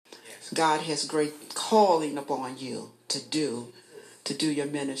God has great calling upon you to do your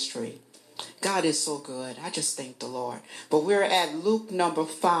ministry. God is so good. I just thank the Lord. But we're at Luke number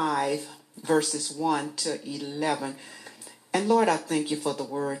 5, verses 1 to 11. And Lord, I thank you for the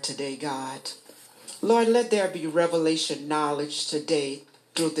word today, God. Lord, let there be revelation knowledge today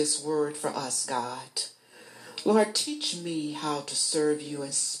through this word for us, God. Lord, teach me how to serve you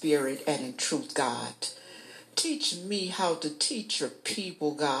in spirit and in truth, God. Teach me how to teach your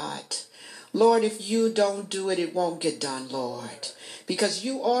people, God. Lord, if you don't do it, it won't get done, Lord. Because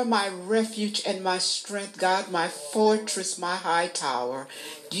you are my refuge and my strength, God, my fortress, my high tower.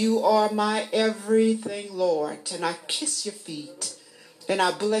 You are my everything, Lord. And I kiss your feet and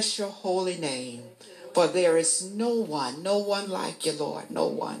I bless your holy name. For there is no one like you, Lord. No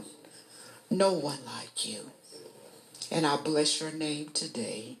one like you. And I bless your name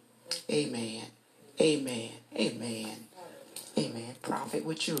today. Amen. Amen. Amen. Amen. Prophet,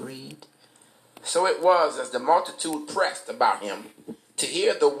 would you read? So it was, as the multitude pressed about him to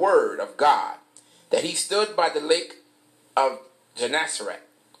hear the word of God, that he stood by the lake of Gennesaret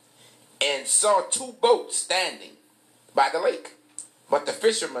and saw 2 boats standing by the lake. But the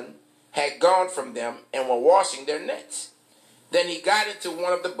fishermen had gone from them and were washing their nets. Then he got into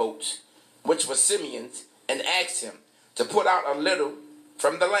one of the boats, which was Simeon's, and asked him to put out a little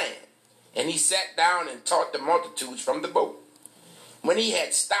from the land. And he sat down and taught the multitudes from the boat. When he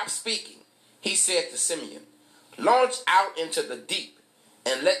had stopped speaking, he said to Simeon, "Launch out into the deep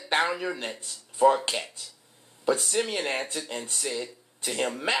and let down your nets for a catch." But Simeon answered and said to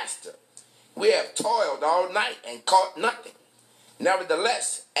him, "Master, we have toiled all night and caught nothing.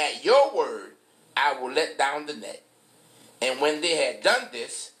 Nevertheless, at your word, I will let down the net." And when they had done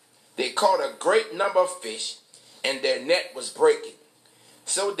this, they caught a great number of fish, and their net was breaking.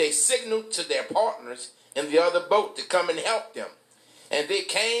 So they signaled to their partners in the other boat to come and help them. And they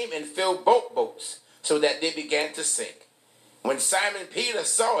came and filled both boats, so that they began to sink. When Simon Peter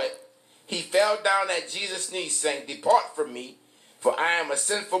saw it, he fell down at Jesus' knees, saying, "Depart from me, for I am a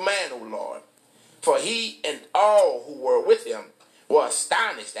sinful man, O Lord." For he and all who were with him were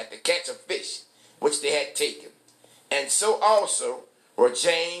astonished at the catch of fish which they had taken. And so also were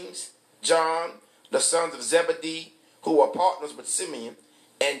James, John, the sons of Zebedee, who were partners with Simeon.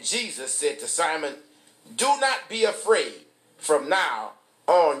 And Jesus said to Simon, "Do not be afraid. From now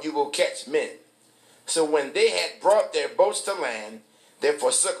on you will catch men." So when they had brought their boats to land, they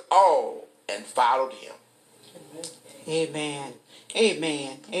forsook all and followed him. Amen.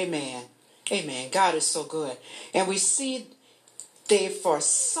 Amen. Amen. Amen. God is so good. And we see they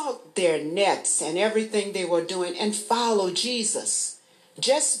forsook their nets and everything they were doing and followed Jesus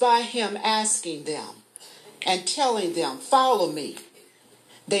just by him asking them and telling them, "Follow me."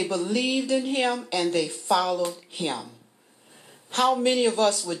 They believed in him and they followed him. How many of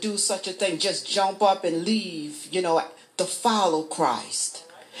us would do such a thing, just jump up and leave, to follow Christ?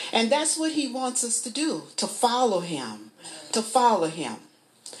 And that's what he wants us to do, to follow him, to follow him.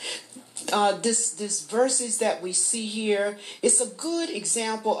 This verses that we see here, it's a good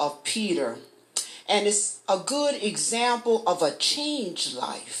example of Peter. And it's a good example of a changed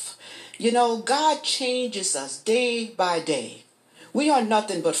life. God changes us day by day. We are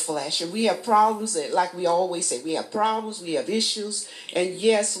nothing but flesh, and we have problems. Like we always say, we have problems, we have issues, and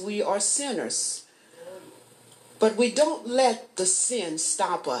yes, we are sinners. But we don't let the sin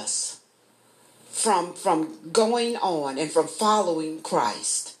stop us from going on and from following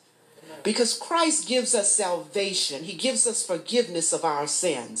Christ. Because Christ gives us salvation. He gives us forgiveness of our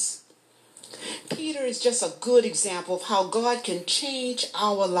sins. Peter is just a good example of how God can change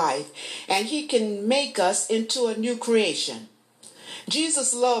our life, and he can make us into a new creation.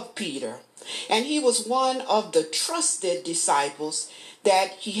 Jesus loved Peter, and he was one of the trusted disciples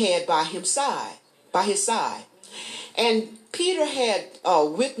that he had by his side. And Peter had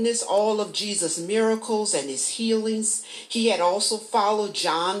witnessed all of Jesus' miracles and his healings. He had also followed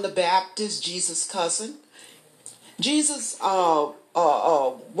John the Baptist, Jesus' cousin. Jesus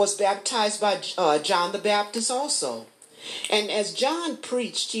was baptized by John the Baptist also. And as John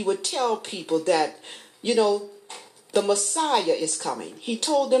preached, he would tell people that, the Messiah is coming. He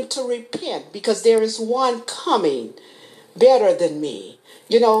told them to repent because there is one coming better than me.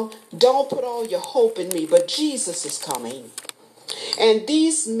 Don't put all your hope in me, but Jesus is coming. And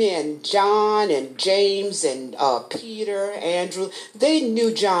these men, John and James and Peter, Andrew, they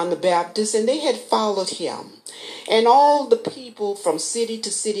knew John the Baptist and they had followed him. And all the people from city to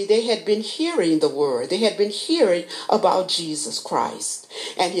city, they had been hearing the word. They had been hearing about Jesus Christ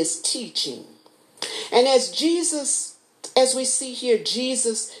and his teaching. And as we see here,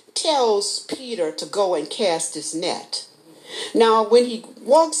 Jesus tells Peter to go and cast his net. Now, when he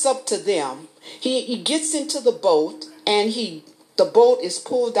walks up to them, he gets into the boat, and the boat is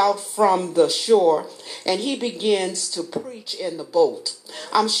pulled out from the shore, and he begins to preach in the boat.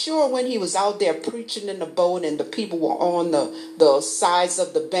 I'm sure when he was out there preaching in the boat and the people were on the sides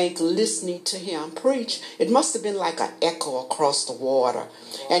of the bank listening to him preach, it must have been like an echo across the water.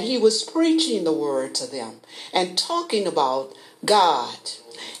 And he was preaching the word to them and talking about God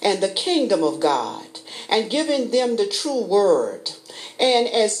and the kingdom of God and giving them the true word. And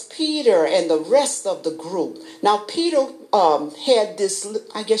as Peter and the rest of the group, now Peter had this,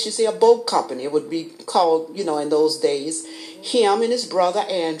 I guess you say, a boat company. It would be called, in those days, him and his brother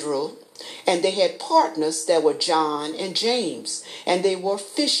Andrew. And they had partners that were John and James. And they were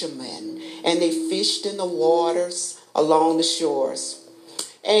fishermen. And they fished in the waters along the shores.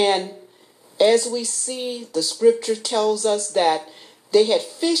 And as we see, the scripture tells us that they had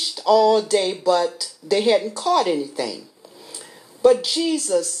fished all day, but they hadn't caught anything. But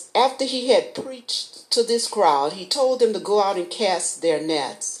Jesus, after he had preached to this crowd, he told them to go out and cast their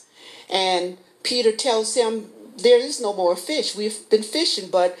nets. And Peter tells him, there is no more fish. We've been fishing,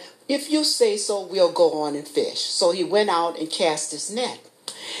 but if you say so, we'll go on and fish. So he went out and cast his net.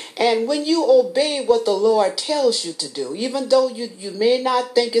 And when you obey what the Lord tells you to do, even though you may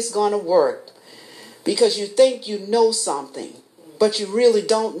not think it's going to work, because you think you know something, but you really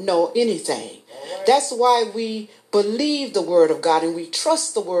don't know anything. That's why we believe the word of God and we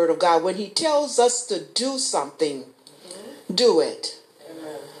trust the word of God. When he tells us to do something, do it.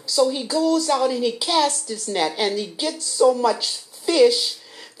 Amen. So he goes out and he casts his net, and he gets so much fish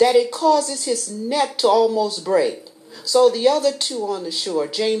that it causes his net to almost break. So the other two on the shore,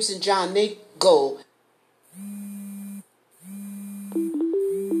 James and John, they go.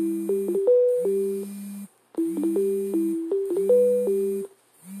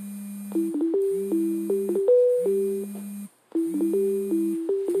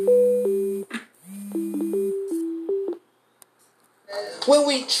 When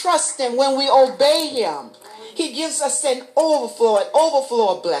we trust him, when we obey him, he gives us an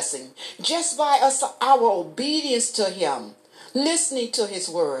overflow of blessing. Just by our obedience to him, listening to his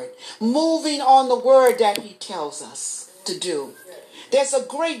word, moving on the word that he tells us to do. There's a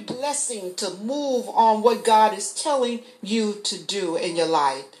great blessing to move on what God is telling you to do in your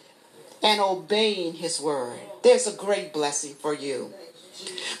life and obeying his word. There's a great blessing for you.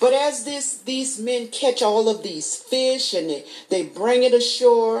 But as these men catch all of these fish and they bring it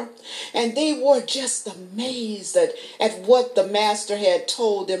ashore, and they were just amazed at what the master had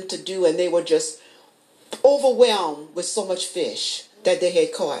told them to do, and they were just overwhelmed with so much fish that they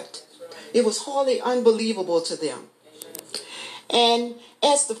had caught. It was wholly unbelievable to them. And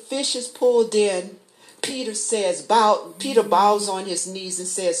as the fish is pulled in, Peter bows on his knees and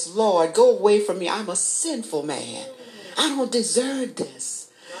says, Lord, go away from me. I'm a sinful man. I don't deserve this.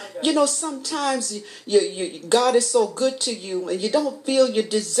 Sometimes God is so good to you and you don't feel you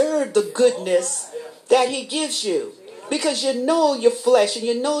deserve the goodness that he gives you, because you know your flesh and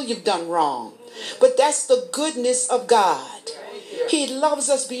you know you've done wrong. But that's the goodness of God. He loves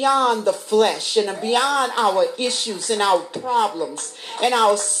us beyond the flesh and beyond our issues and our problems and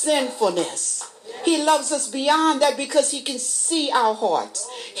our sinfulness. He loves us beyond that because he can see our hearts.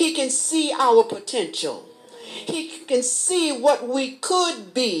 He can see our potential. He can see what we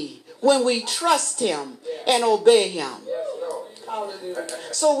could be when we trust him and obey him.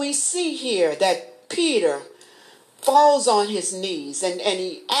 So we see here that Peter falls on his knees and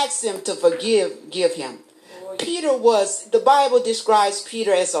he asks him to give him. The Bible describes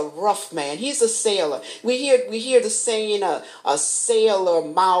Peter as a rough man. He's a sailor. We hear the saying, a sailor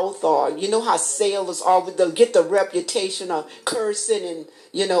mouth, or you know how sailors are, they'll get the reputation of cursing and,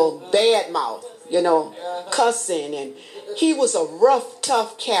 bad mouth, cussing. And he was a rough,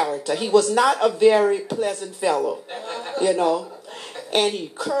 tough character. He was not a very pleasant fellow, and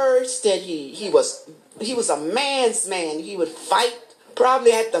he cursed, and he was a man's man. He would fight.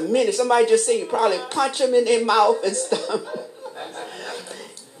 Probably at the minute, somebody just said you probably punch him in their mouth and stuff.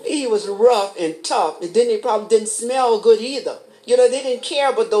 He was rough and tough, and then he probably didn't smell good either. They didn't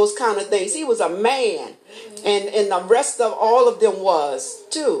care about those kind of things. He was a man, and the rest of all of them was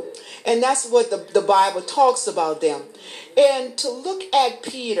too. And that's what the Bible talks about them. And to look at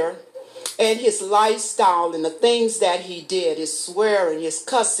Peter and his lifestyle and the things that he did, his swearing, his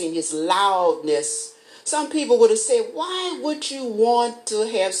cussing, his loudness, some people would have said, why would you want to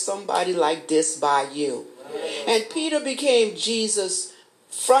have somebody like this by you? And Peter became Jesus'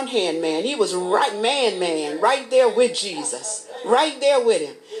 front-hand man. He was right there with Jesus, right there with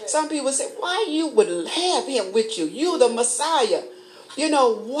him. Some people say, why you would have him with you? You the Messiah.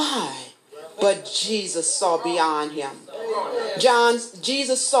 Why? But Jesus saw beyond him.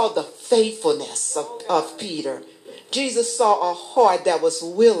 Jesus saw the faithfulness of Peter. Jesus saw a heart that was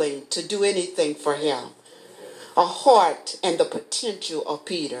willing to do anything for him. A heart and the potential of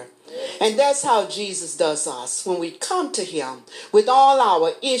Peter. And that's how Jesus does us. When we come to him with all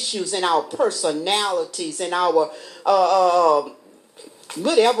our issues and our personalities and our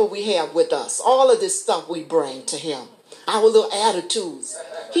whatever we have with us, all of this stuff we bring to him, our little attitudes,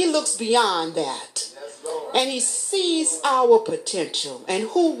 he looks beyond that. And he sees our potential and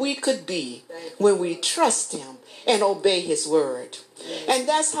who we could be when we trust him and obey his word. And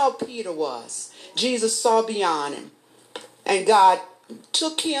that's how Peter was. Jesus saw beyond him. And God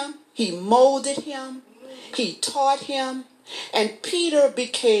took him, he molded him, he taught him, and Peter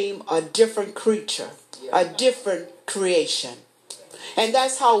became a different creature, a different creation. And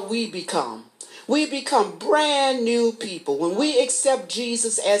that's how we become. We become brand new people when we accept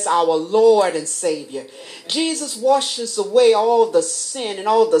Jesus as our Lord and Savior. Jesus washes away all the sin and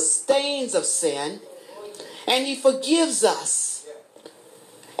all the stains of sin, and he forgives us.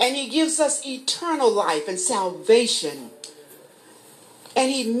 And he gives us eternal life and salvation.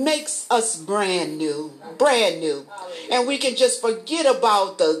 And he makes us brand new, brand new. And we can just forget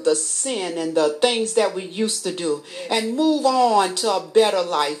about the sin and the things that we used to do and move on to a better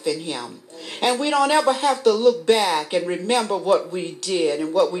life in him. And we don't ever have to look back and remember what we did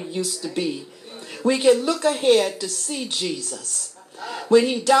and what we used to be. We can look ahead to see Jesus. When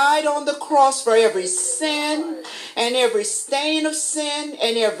he died on the cross for every sin and every stain of sin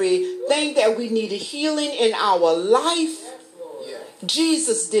and everything that we needed healing in our life,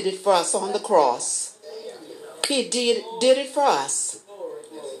 Jesus did it for us on the cross. He did it for us.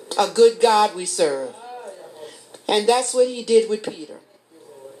 A good God we serve. And that's what he did with Peter.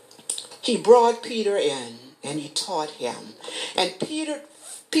 He brought Peter in and he taught him. And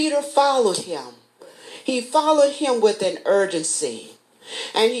Peter followed him. He followed him with an urgency.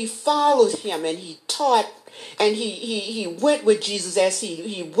 And he followed him and he taught, and he went with Jesus as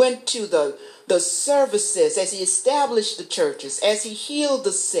he went to the services, as he established the churches, as he healed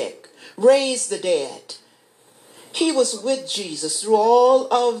the sick, raised the dead. He was with Jesus through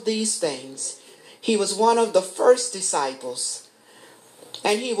all of these things. He was one of the first disciples.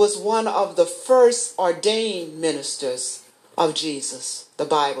 And he was one of the first ordained ministers of Jesus, the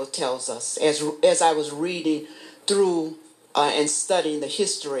Bible tells us, as I was reading through and studying the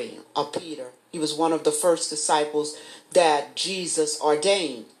history of Peter. He was one of the first disciples that Jesus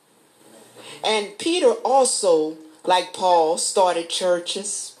ordained. And Peter also, like Paul, started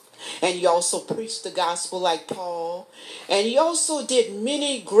churches. And he also preached the gospel like Paul. And he also did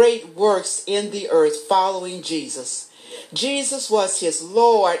many great works in the earth following Jesus. Jesus was his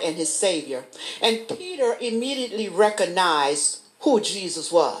Lord and his Savior. And Peter immediately recognized who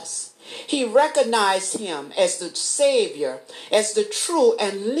Jesus was. He recognized him as the Savior, as the true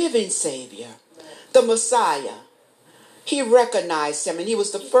and living Savior, the Messiah. He recognized him, and he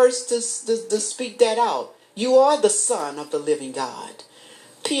was the first to speak that out. You are the Son of the living God.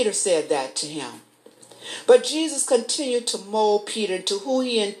 Peter said that to him. But Jesus continued to mold Peter to who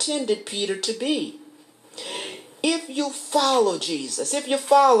he intended Peter to be. If you follow Jesus, if you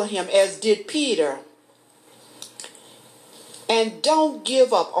follow him as did Peter, and don't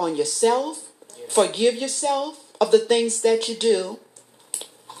give up on yourself, forgive yourself of the things that you do.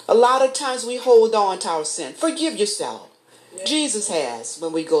 A lot of times we hold on to our sin. Forgive yourself. Jesus has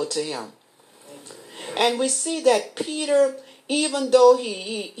when we go to him. And we see that Peter, even though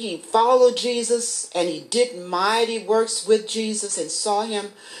he followed Jesus and he did mighty works with Jesus and saw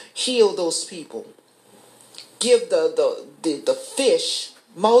him heal those people, give the fish,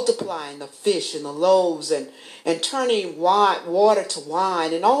 multiplying the fish and the loaves and turning water to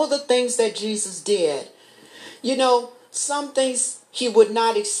wine and all the things that Jesus did. You know, some things he would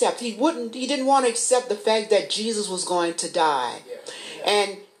not accept. He didn't want to accept the fact that Jesus was going to die.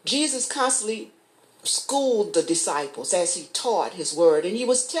 And Jesus constantly schooled the disciples as he taught his word. And he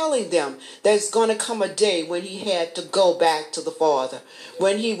was telling them there's going to come a day when he had to go back to the Father,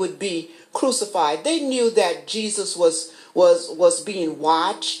 when he would be crucified. They knew that Jesus was being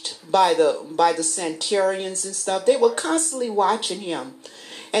watched by the centurions and stuff. They were constantly watching him.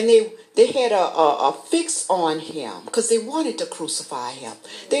 And they had a fix on him because they wanted to crucify him.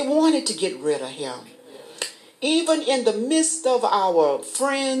 They wanted to get rid of him. Even in the midst of our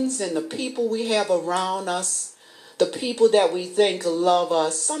friends and the people we have around us, the people that we think love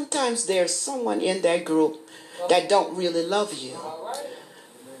us, sometimes there's someone in that group that don't really love you.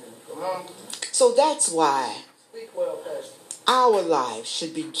 So that's why our lives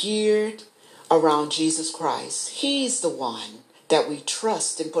should be geared around Jesus Christ. He's the one that we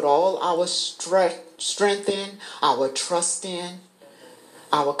trust and put all our strength in, our trust in,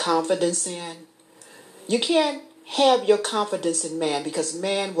 our confidence in. You can't have your confidence in man because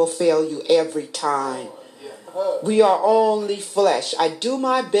man will fail you every time. We are only flesh. I do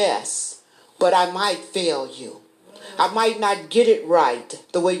my best, but I might fail you. I might not get it right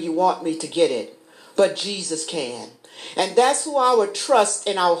the way you want me to get it, but Jesus can. And that's who our trust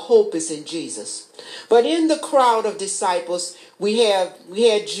and our hope is, in Jesus. But in the crowd of disciples, we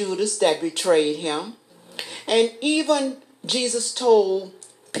had Judas that betrayed him. And even Jesus told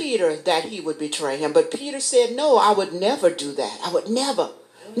Peter that he would betray him. But Peter said, no, I would never do that. I would never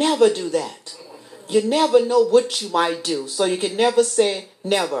do that. You never know what you might do. So you can never say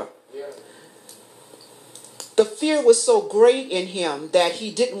never. The fear was so great in him that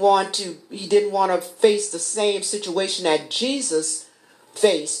he didn't want to face the same situation that Jesus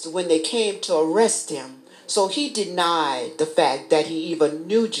faced when they came to arrest him. So he denied the fact that he even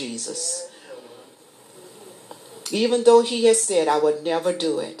knew Jesus. Even though he had said, I would never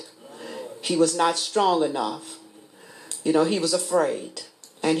do it. He was not strong enough. He was afraid.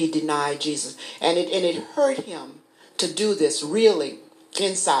 And he denied Jesus. And it hurt him to do this really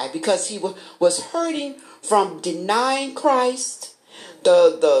inside, because he was hurting from denying Christ,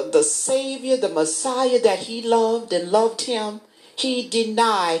 the Savior, the Messiah that he loved and loved him. He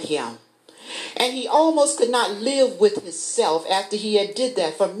denied him. And he almost could not live with himself after he had did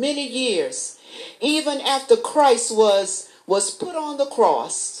that for many years. Even after Christ was put on the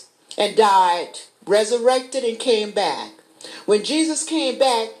cross and died, resurrected and came back. When Jesus came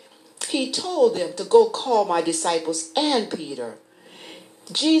back, he told them to go call my disciples and Peter.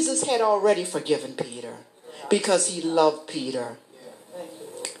 Jesus had already forgiven Peter because he loved Peter.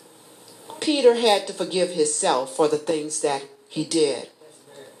 Peter had to forgive himself for the things that he did.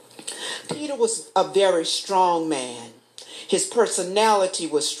 Peter was a very strong man. His personality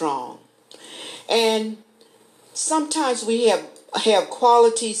was strong. And sometimes we have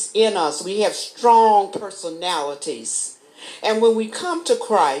qualities in us. We have strong personalities. And when we come to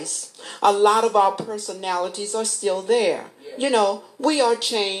Christ, a lot of our personalities are still there. We are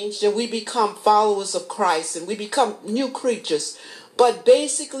changed and we become followers of Christ and we become new creatures. But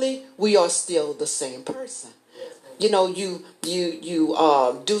basically, we are still the same person. You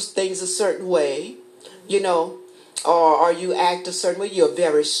do things a certain way, or you act a certain way. You're a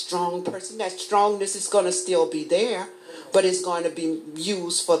very strong person. That strongness is going to still be there, but it's going to be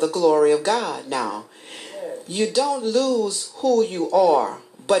used for the glory of God now. You don't lose who you are,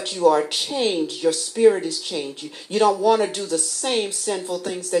 but you are changed. Your spirit is changed. You don't want to do the same sinful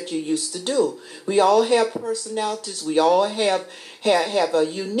things that you used to do. We all have personalities. We all have a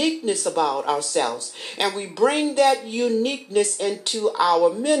uniqueness about ourselves. And we bring that uniqueness into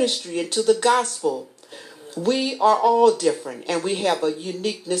our ministry, into the gospel. We are all different, and we have a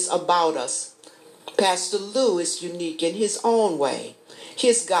uniqueness about us. Pastor Lou is unique in his own way.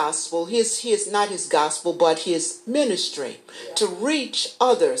 His gospel, not his gospel, but his ministry to reach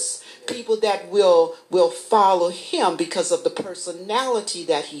others, people that will follow him because of the personality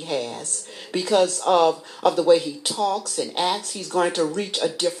that he has, because of the way he talks and acts. He's going to reach a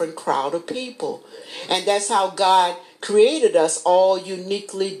different crowd of people. And that's how God created us all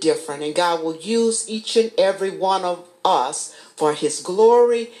uniquely different. And God will use each and every one of us for his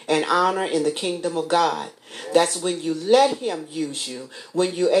glory and honor in the kingdom of God. That's when you let him use you,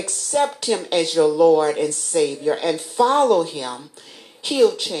 when you accept him as your Lord and Savior and follow him,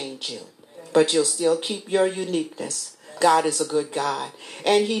 he'll change you. But you'll still keep your uniqueness. God is a good God.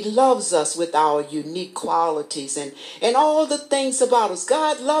 And he loves us with our unique qualities and all the things about us.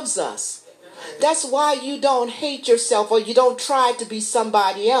 God loves us. That's why you don't hate yourself or you don't try to be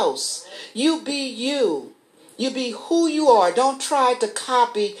somebody else. You be you. You be who you are. Don't try to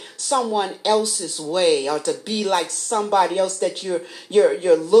copy someone else's way or to be like somebody else that you're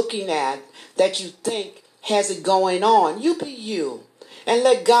looking at, that you think has it going on. You be you. And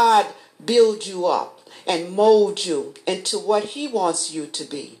let God build you up and mold you into what he wants you to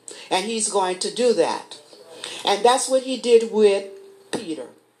be. And he's going to do that. And that's what he did with Peter.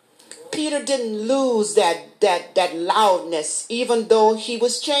 Peter didn't lose that loudness, even though he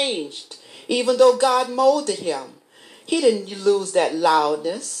was changed. Even though God molded him, he didn't lose that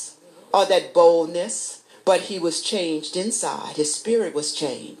loudness or that boldness, but he was changed inside. His spirit was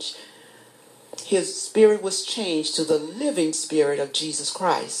changed. His spirit was changed to the living spirit of Jesus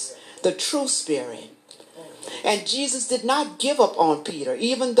Christ, the true spirit. And Jesus did not give up on Peter,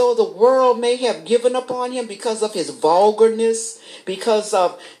 even though the world may have given up on him because of his vulgarness, because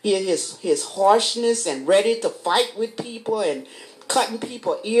of his harshness and ready to fight with people and cutting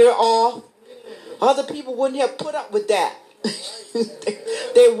people's ear off. Other people wouldn't have put up with that.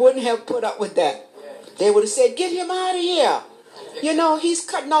 They wouldn't have put up with that. They would have said, get him out of here. You know, he's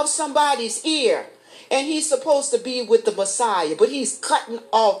cutting off somebody's ear. And he's supposed to be with the Messiah, but he's cutting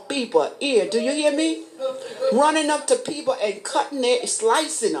off people's ear. Do you hear me? Running up to people and cutting their,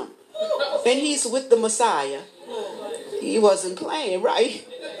 slicing them. And he's with the Messiah. He wasn't playing, right?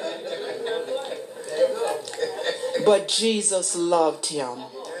 But Jesus loved him.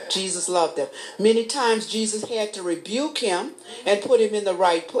 Jesus loved him. Many times Jesus had to rebuke him and put him in the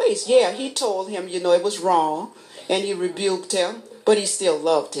right place. Yeah, he told him, you know, it was wrong. And he rebuked him, but he still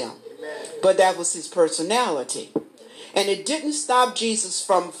loved him. But that was his personality. And it didn't stop Jesus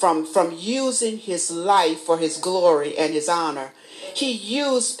from using his life for his glory and his honor. He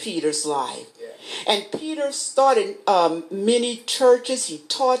used Peter's life. And Peter started many churches. He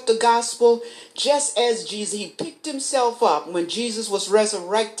taught the gospel just as Jesus. He picked himself up when Jesus was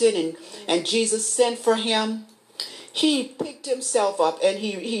resurrected and Jesus sent for him. He picked himself up and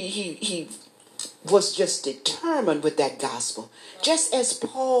he was just determined with that gospel. Just as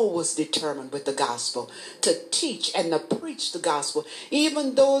Paul was determined with the gospel to teach and to preach the gospel.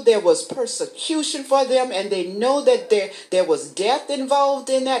 Even though there was persecution for them and they know that there was death involved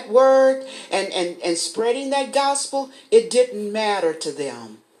in that word and spreading that gospel, it didn't matter to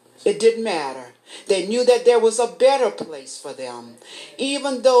them. It didn't matter. They knew that there was a better place for them.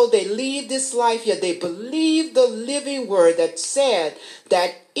 Even though they leave this life here, they believed the living word that said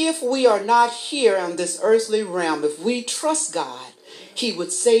that if we are not here on this earthly realm, if we trust God, he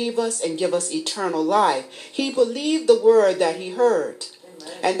would save us and give us eternal life. He believed the word that he heard.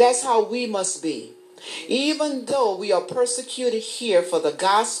 And that's how we must be. Even though we are persecuted here for the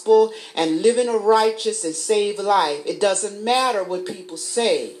gospel and living a righteous and saved life, it doesn't matter what people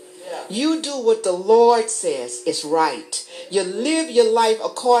say. You do what the Lord says is right. You live your life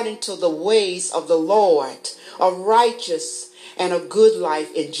according to the ways of the Lord, a righteous and a good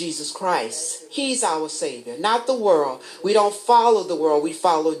life in Jesus Christ. He's our Savior, not the world. We don't follow the world. We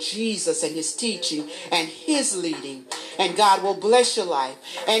follow Jesus and his teaching and his leading. And God will bless your life.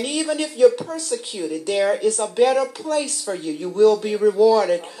 And even if you're persecuted, there is a better place for you. You will be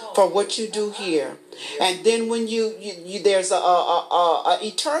rewarded for what you do here. And then when there's a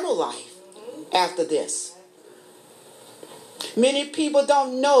eternal life after this. Many people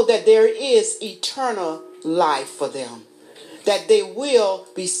don't know that there is eternal life for them. That they will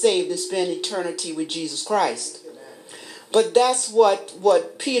be saved and spend eternity with Jesus Christ. But that's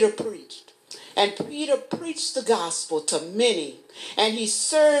what Peter preached. And Peter preached the gospel to many. And he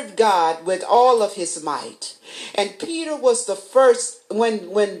served God with all of his might. And Peter was the first,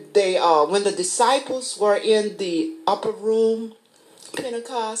 when the disciples were in the upper room,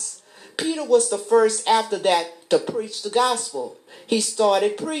 Pentecost, Peter was the first after that to preach the gospel. He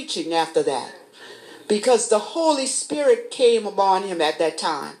started preaching after that. Because the Holy Spirit came upon him at that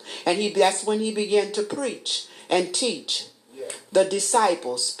time. And that's when he began to preach and teach. The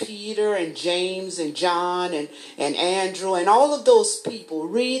disciples, Peter and James and John and Andrew and all of those people.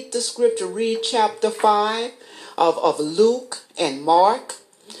 Read the scripture, read chapter 5 of Luke and Mark.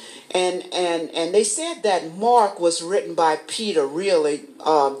 And they said that Mark was written by Peter, really.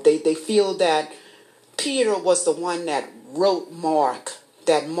 They feel that Peter was the one that wrote Mark.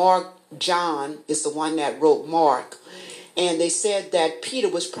 That John is the one that wrote Mark. And they said that Peter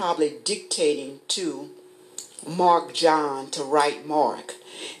was probably dictating to Mark John to write Mark.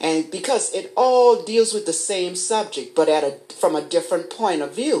 And because it all deals with the same subject, but from a different point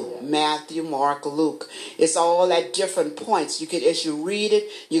of view. Matthew, Mark, Luke. It's all at different points. As you read it,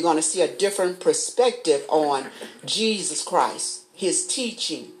 you're going to see a different perspective on Jesus Christ, his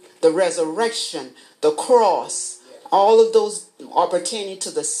teaching, the resurrection, the cross. All of those are pertaining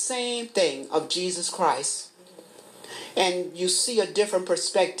to the same thing of Jesus Christ. And you see a different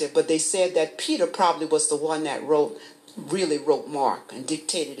perspective, but they said that Peter probably was the one that really wrote Mark and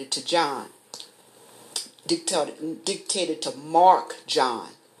dictated it to John. Dictated to Mark John.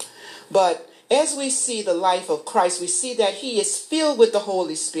 But as we see the life of Christ, we see that he is filled with the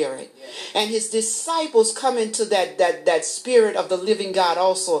Holy Spirit. And his disciples come into that spirit of the living God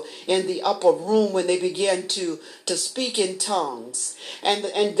also in the upper room when they began to speak in tongues.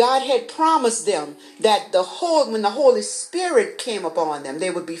 And God had promised them that when the Holy Spirit came upon them,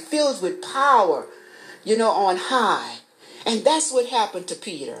 they would be filled with power, on high. And that's what happened to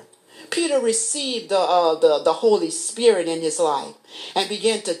Peter. Peter received the Holy Spirit in his life and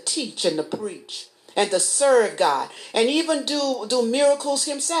began to teach and to preach and to serve God and even do miracles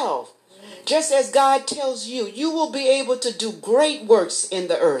himself. Just as God tells you, you will be able to do great works in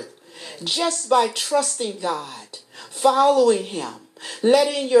the earth just by trusting God, following him,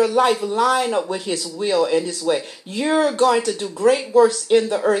 letting your life line up with his will and his way, you're going to do great works in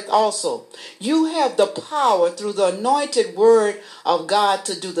the earth also. You have the power through the anointed word of God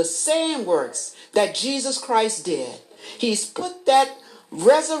to do the same works that Jesus Christ did. He's put that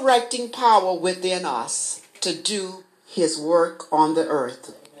resurrecting power within us to do his work on the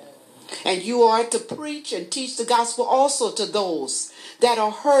earth. And you are to preach and teach the gospel also to those that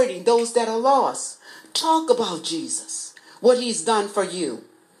are hurting, those that are lost. Talk about Jesus, what he's done for you.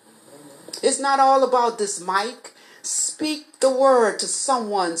 It's not all about this mic. Speak the word to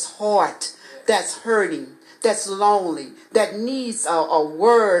someone's heart that's hurting, that's lonely, that needs a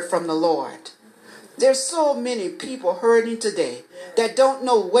word from the Lord. There's so many people hurting today that don't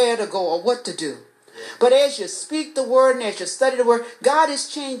know where to go or what to do. But as you speak the word and as you study the word, God is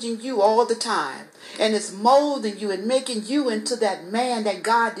changing you all the time. And it's molding you and making you into that man that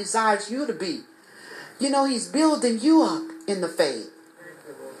God desires you to be. You know, he's building you up in the faith.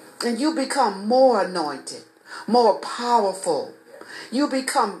 And you become more anointed, more powerful. You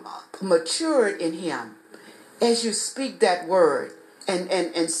become matured in him as you speak that word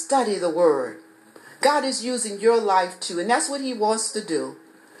and study the word. God is using your life too, and that's what he wants to do.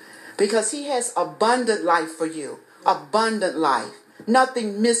 Because he has abundant life for you. Abundant life.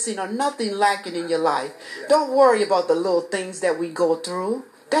 Nothing missing or nothing lacking in your life. Don't worry about the little things that we go through.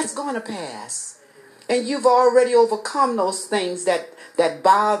 That's going to pass. And you've already overcome those things that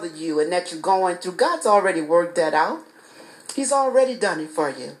bother you and that you're going through. God's already worked that out. He's already done it for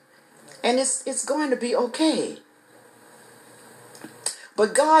you. And it's going to be okay.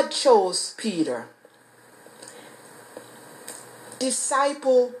 But God chose Peter.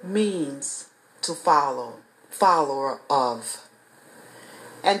 Disciple means to follow, follower of.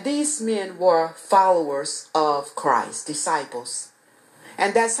 And these men were followers of Christ, disciples.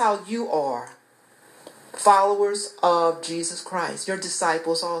 And that's how you are. Followers of Jesus Christ. You're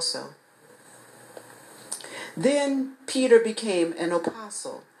disciples also. Then Peter became an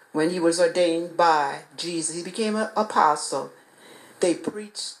apostle. When he was ordained by Jesus, he became an apostle. They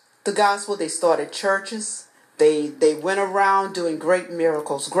preached the gospel. They started churches. They went around doing great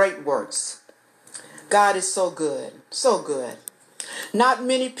miracles, great works. God is so good, so good. Not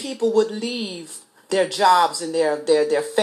many people would leave their jobs and their